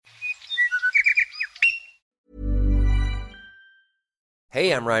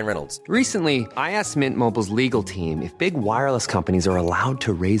Hey, I'm Ryan Reynolds. Recently, I asked Mint Mobile's legal team if big wireless companies are allowed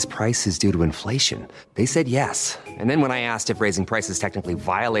to raise prices due to inflation. They said yes. And then when I asked if raising prices technically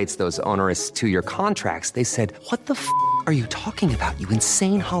violates those onerous two-year contracts, they said, "What the f*** are you talking about, you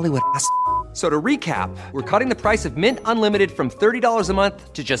insane Hollywood ass?" So to recap, we're cutting the price of Mint Unlimited from $30 a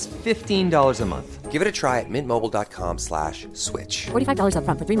month to just $15 a month. Give it a try at mintmobile.com/switch. $45 up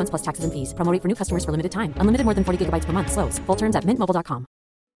front for 3 months plus taxes and fees. Promo rate for new customers for limited time. Unlimited more than 40 gigabytes per month. Slows full terms at mintmobile.com.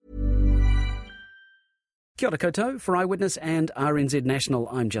 Kia ora koutou. For Eyewitness and RNZ National,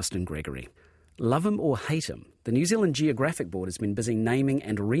 I'm Justin Gregory. Love 'em or hate 'em, the New Zealand Geographic Board has been busy naming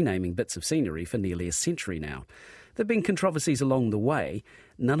and renaming bits of scenery for nearly a century now. There have been controversies along the way,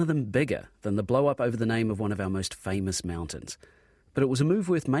 none of them bigger than the blow-up over the name of one of our most famous mountains. But it was a move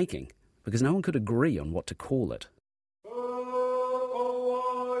worth making, because no one could agree on what to call it.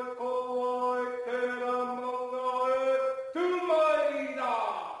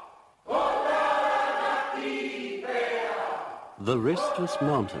 The Restless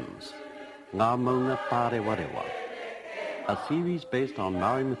Mountains, Ngā Maunga Pārewarewa, a series based on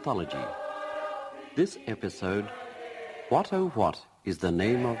Maori mythology. This episode, what oh what is the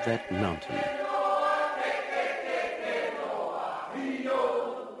name of that mountain?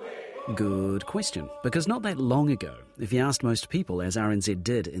 Good question, because not that long ago, if you asked most people, as RNZ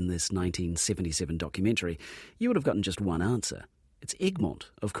did in this 1977 documentary, you would have gotten just one answer. It's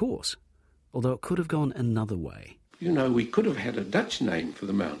Egmont, of course, although it could have gone another way. You know, we could have had a Dutch name for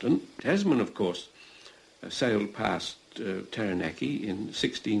the mountain. Tasman, of course, sailed past Taranaki in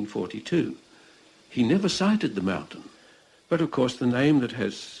 1642. He never sighted the mountain. But, of course, the name that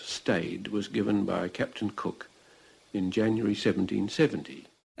has stayed was given by Captain Cook in January 1770.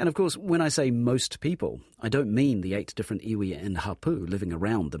 And, of course, when I say most people, I don't mean the 8 different iwi and hapu living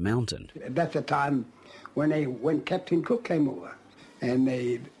around the mountain. That's the time when Captain Cook came over, and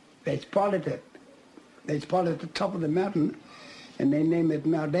they spotted it. They spotted the top of the mountain, and they named it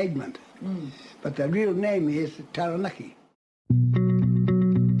Mount Egmont. But the real name is Taranaki.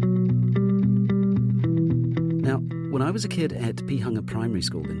 Now, when I was a kid at Pihanga Primary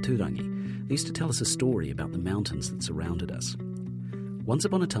School in Turangi, they used to tell us a story about the mountains that surrounded us. Once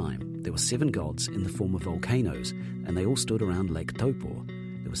upon a time, there were 7 gods in the form of volcanoes, and they all stood around Lake Taupo.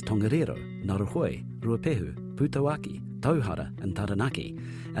 There was Tongariro, Ngaruhoi, Ruapehu, Putauaki, Tauhara and Taranaki,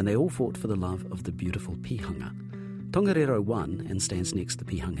 and they all fought for the love of the beautiful Pihanga. Tongariro won and stands next to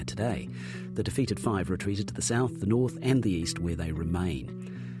Pihanga today. The defeated 5 retreated to the south, the north and the east, where they remain.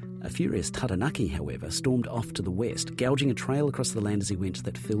 A furious Taranaki, however, stormed off to the west, gouging a trail across the land as he went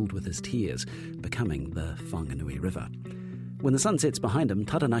that filled with his tears, becoming the Whanganui River. When the sun sets behind him,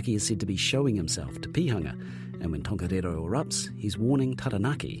 Taranaki is said to be showing himself to Pihanga, and when Tongariro erupts, he's warning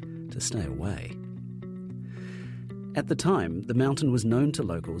Taranaki to stay away. At the time, the mountain was known to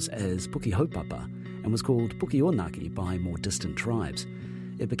locals as Pukehaupapa and was called Pukeonaki by more distant tribes.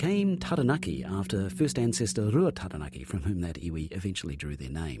 It became Taranaki after first ancestor Rua Taranaki, from whom that iwi eventually drew their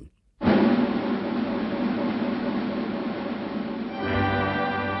name.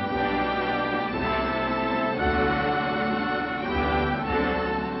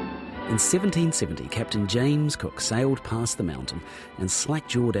 In 1770, Captain James Cook sailed past the mountain, and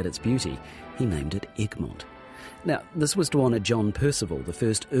slack-jawed at its beauty, he named it Egmont. Now, this was to honour John Percival, the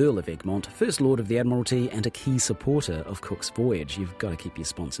first Earl of Egmont, First Lord of the Admiralty and a key supporter of Cook's voyage. You've got to keep your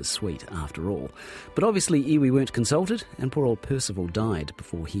sponsors sweet, after all. But obviously iwi weren't consulted, and poor old Percival died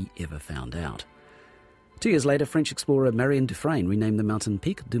before he ever found out. 2 years later, French explorer Marion Dufresne renamed the mountain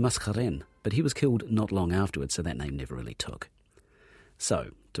Pic du Mascarenhas, but he was killed not long afterwards, so that name never really took. So,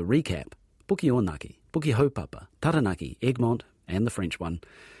 to recap, Pukeonaki, Pukehaupapa, Taranaki, Egmont, and the French one,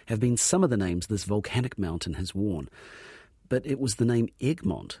 have been some of the names this volcanic mountain has worn. But it was the name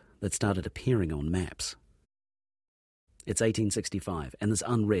Egmont that started appearing on maps. It's 1865, and there's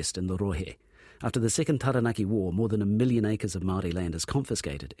unrest in the Rohe. After the Second Taranaki War, more than 1 million acres of Māori land is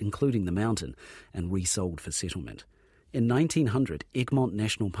confiscated, including the mountain, and resold for settlement. In 1900, Egmont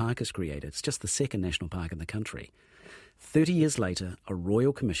National Park is created. It's just the second national park in the country. 30 years later, a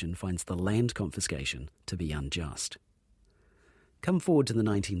royal commission finds the land confiscation to be unjust. Come forward to the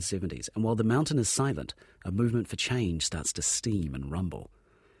 1970s, and while the mountain is silent, a movement for change starts to steam and rumble.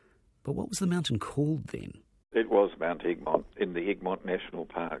 But what was the mountain called then? It was Mount Egmont in the Egmont National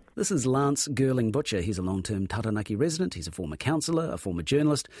Park. This is Lance Girling-Butcher. He's a long-term Taranaki resident. He's a former councillor, a former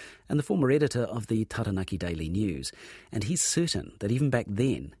journalist, and the former editor of the Taranaki Daily News. And he's certain that even back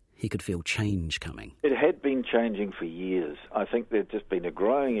then, he could feel change coming. It had been changing for years. I think there'd just been a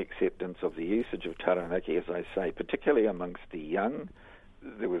growing acceptance of the usage of Taranaki, as I say, particularly amongst the young.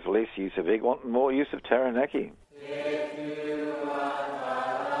 There was less use of Egmont and more use of Taranaki.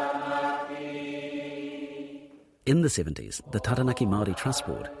 In the 70s, the Taranaki Māori Trust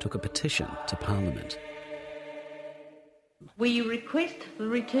Board took a petition to Parliament. We request the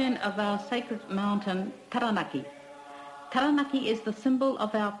return of our sacred mountain, Taranaki. Taranaki is the symbol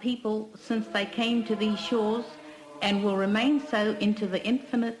of our people since they came to these shores and will remain so into the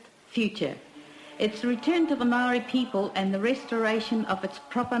infinite future. Its return to the Maori people and the restoration of its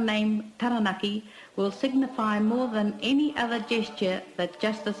proper name, Taranaki, will signify more than any other gesture that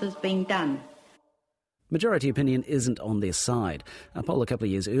justice is being done. Majority opinion isn't on their side. A poll a couple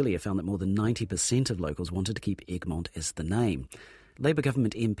of years earlier found that more than 90% of locals wanted to keep Egmont as the name. Labour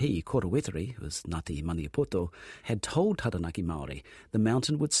government MP Koro Weteri, who was Ngāti Maniapoto, had told Taranaki Māori the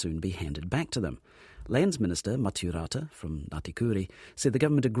mountain would soon be handed back to them. Lands Minister Maturata from Ngāti Kuri said the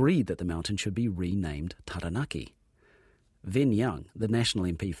government agreed that the mountain should be renamed Taranaki. Ven Young, the National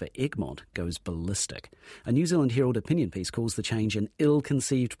MP for Egmont, goes ballistic. A New Zealand Herald opinion piece calls the change an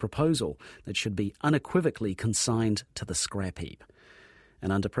ill-conceived proposal that should be unequivocally consigned to the scrap heap.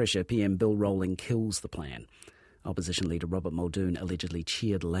 And under pressure, PM Bill Rowling kills the plan. Opposition leader Robert Muldoon allegedly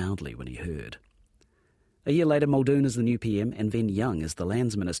cheered loudly when he heard. A year later, Muldoon is the new PM and Ven Young is the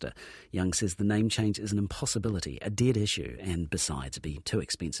Lands Minister. Young says the name change is an impossibility, a dead issue, and besides, it'd be too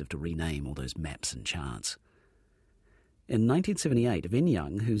expensive to rename all those maps and charts. In 1978, Ven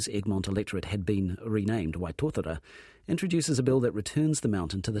Young, whose Egmont electorate had been renamed Waitotara, introduces a bill that returns the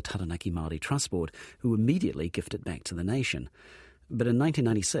mountain to the Taranaki Māori Trust Board, who immediately gift it back to the nation. But in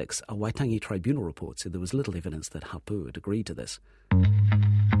 1996, a Waitangi Tribunal report said there was little evidence that Hapu had agreed to this.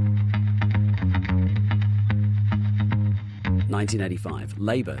 1985,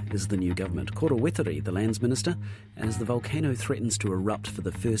 Labour is the new government. Koro Weteri, the Lands Minister, and as the volcano threatens to erupt for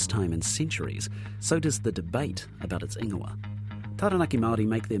the first time in centuries, so does the debate about its ingoa. Taranaki Māori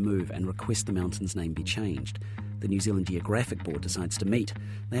make their move and request the mountain's name be changed. The New Zealand Geographic Board decides to meet.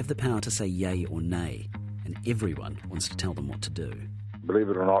 They have the power to say yay or nay, and everyone wants to tell them what to do. Believe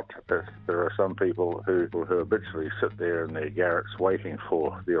it or not, there are some people who habitually sit there in their garrets waiting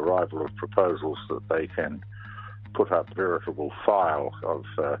for the arrival of proposals that they can put up a veritable file of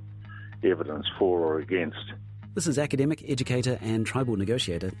evidence for or against. This is academic, educator and tribal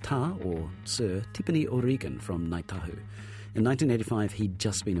negotiator Ta, or Sir, Tipene O'Regan from Ngāi Tahu. In 1985, he'd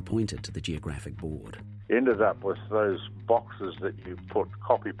just been appointed to the Geographic Board. Ended up with those boxes that you put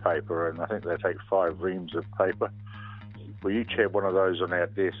copy paper in. I think they take 5 reams of paper. We each had one of those on our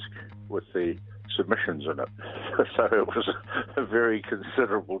desk with the submissions in it. So it was a very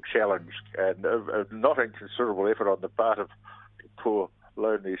considerable challenge and a not inconsiderable effort on the part of the poor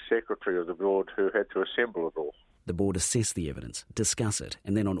lonely secretary of the board who had to assemble it all. The board assess the evidence, discuss it,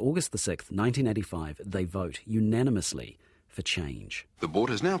 and then on August the 6th, 1985, they vote unanimously for change. The board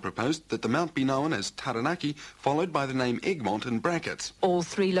has now proposed that the mount be known as Taranaki, followed by the name Egmont in brackets. All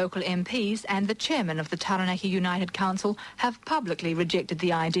 3 local MPs and the chairman of the Taranaki United Council have publicly rejected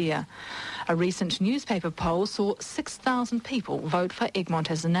the idea. A recent newspaper poll saw 6,000 people vote for Egmont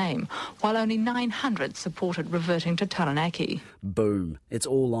as the name, while only 900 supported reverting to Taranaki. Boom. It's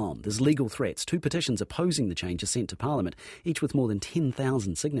all on. There's legal threats. 2 petitions opposing the change are sent to Parliament, each with more than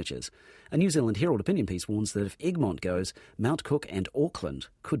 10,000 signatures. A New Zealand Herald opinion piece warns that if Egmont goes, Mount Cook and Auckland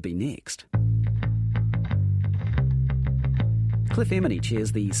could be next. Cliff Emeny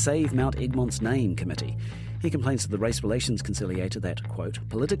chairs the Save Mount Egmont's Name Committee. He complains to the Race Relations Conciliator that, quote,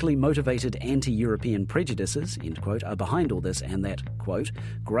 politically motivated anti-European prejudices, end quote, are behind all this and that, quote,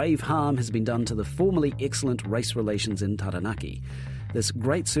 grave harm has been done to the formerly excellent race relations in Taranaki. This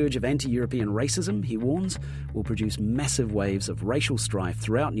great surge of anti-European racism, he warns, will produce massive waves of racial strife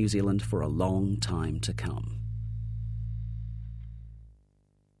throughout New Zealand for a long time to come.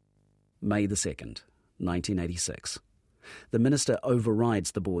 May the 2nd, 1986. The minister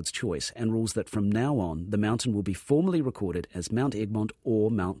overrides the board's choice and rules that from now on the mountain will be formally recorded as Mount Egmont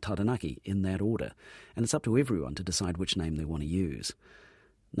or Mount Taranaki in that order, and it's up to everyone to decide which name they want to use.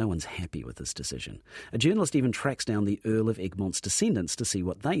 No one's happy with this decision. A journalist even tracks down the Earl of Egmont's descendants to see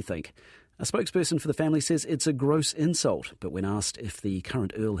what they think. A spokesperson for the family says it's a gross insult, but when asked if the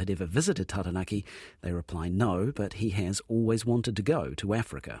current Earl had ever visited Taranaki, they reply no, but he has always wanted to go to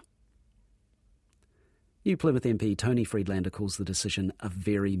Africa. New Plymouth MP Tony Friedlander calls the decision a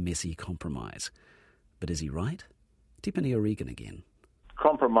very messy compromise. But is he right? Tipene O'Regan again.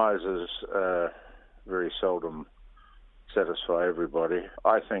 Compromises very seldom satisfy everybody.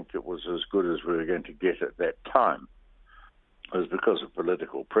 I think it was as good as we were going to get at that time. It was because of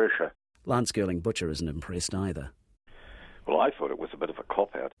political pressure. Lance Girling-Butcher isn't impressed either. Well, I thought it was a bit of a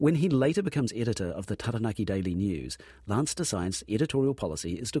cop-out. When he later becomes editor of the Taranaki Daily News, Lance decides editorial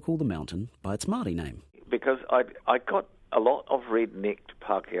policy is to call the mountain by its Māori name. Because I got a lot of red-necked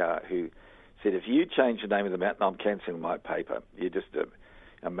Pākehā who said, if you change the name of the mountain, I'm cancelling my paper. You're just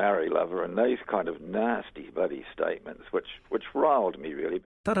a Maori lover, and these kind of nasty, bloody statements, which riled me, really.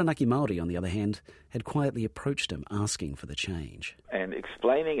 Taranaki Māori, on the other hand, had quietly approached him asking for the change. And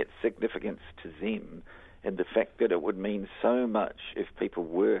explaining its significance to them and the fact that it would mean so much if people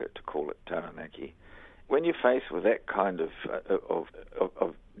were to call it Taranaki. When you're faced with that kind of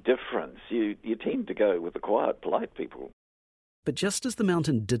difference, you tend to go with the quiet, polite people. But just as the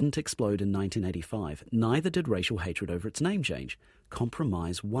mountain didn't explode in 1985, neither did racial hatred over its name change.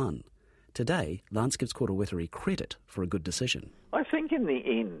 Compromise won. Today, Lance gives Koroweteri credit for a good decision. I think in the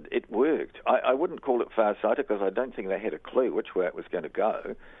end it worked. I wouldn't call it far-sighted because I don't think they had a clue which way it was going to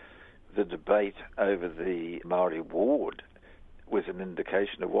go. The debate over the Maori ward was an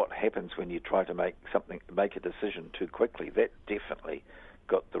indication of what happens when you try to make a decision too quickly. That definitely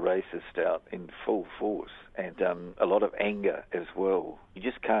got the racist out in full force, and a lot of anger as well. You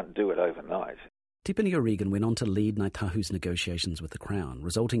just can't do it overnight. Tipene O'Regan went on to lead Ngāi Tahu's negotiations with the Crown,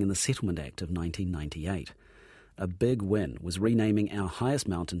 resulting in the Settlement Act of 1998. A big win was renaming our highest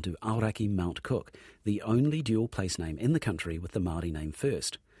mountain to Aoraki Mount Cook, the only dual place name in the country with the Māori name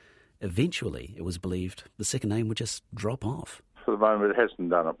first. Eventually, it was believed the second name would just drop off. For the moment, it hasn't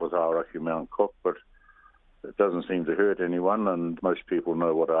done it with Aoraki Mount Cook, but it doesn't seem to hurt anyone, and most people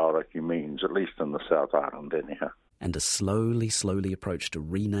know what Aoraki means, at least in the South Island anyhow. And a slowly approach to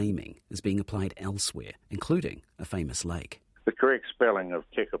renaming is being applied elsewhere, including a famous lake. The correct spelling of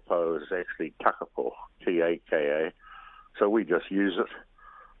Tekapo is actually Takapo, T-A-K-A, so we just use it.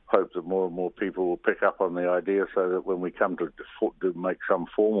 Hope that more and more people will pick up on the idea so that when we come to make some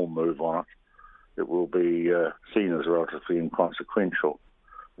formal move on it, it will be seen as relatively inconsequential.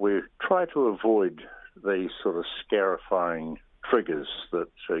 We try to avoid these sort of scarifying triggers that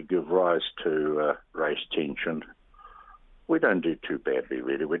give rise to race tension. We don't do too badly,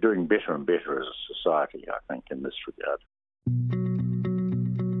 really. We're doing better and better as a society, I think, in this regard.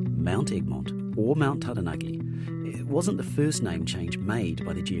 Mount Egmont, or Mount Taranaki, it wasn't the first name change made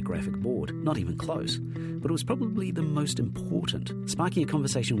by the Geographic Board, not even close, but it was probably the most important, sparking a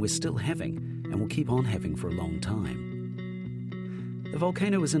conversation we're still having and will keep on having for a long time. The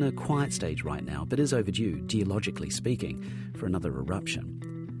volcano is in a quiet stage right now, but is overdue, geologically speaking, for another eruption.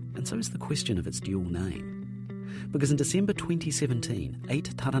 And so is the question of its dual name. Because in December 2017,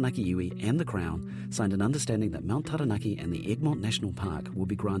 8 Taranaki iwi and the Crown signed an understanding that Mount Taranaki and the Egmont National Park will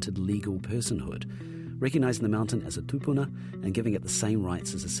be granted legal personhood, recognising the mountain as a tupuna and giving it the same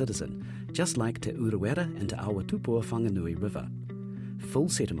rights as a citizen, just like Te Urewera and Te Awatupua Whanganui River. Full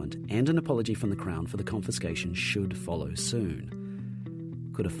settlement and an apology from the Crown for the confiscation should follow soon.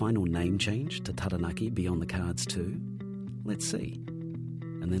 Could a final name change to Taranaki be on the cards too? Let's see.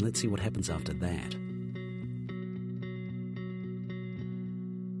 And then let's see what happens after that.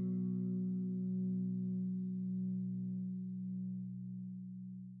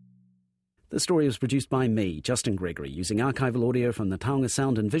 The story was produced by me, Justin Gregory, using archival audio from the Taonga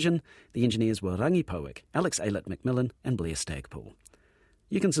Sound and Vision. The engineers were Rangi Powick, Alex Aylett-McMillan and Blair Stagpool.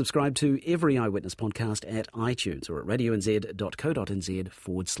 You can subscribe to every Eyewitness podcast at iTunes or at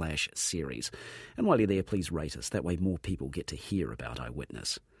radionz.co.nz/series. And while you're there, please rate us. That way more people get to hear about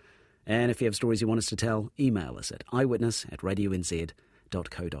Eyewitness. And if you have stories you want us to tell, email us at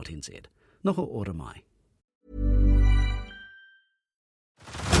eyewitness@radionz.co.nz. Noho ora mai.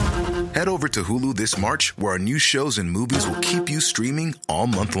 Head over to Hulu this March, where our new shows and movies will keep you streaming all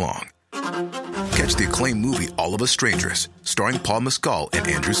month long. Catch the acclaimed movie All of Us Strangers, starring Paul Mescal and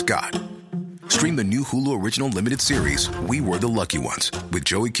Andrew Scott. Stream the new Hulu original limited series We Were the Lucky Ones with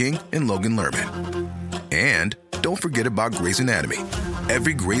Joey King and Logan Lerman. And don't forget about Grey's Anatomy.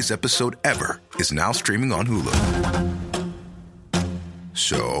 Every Grey's episode ever is now streaming on Hulu.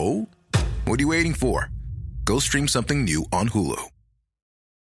 So, what are you waiting for? Go stream something new on Hulu.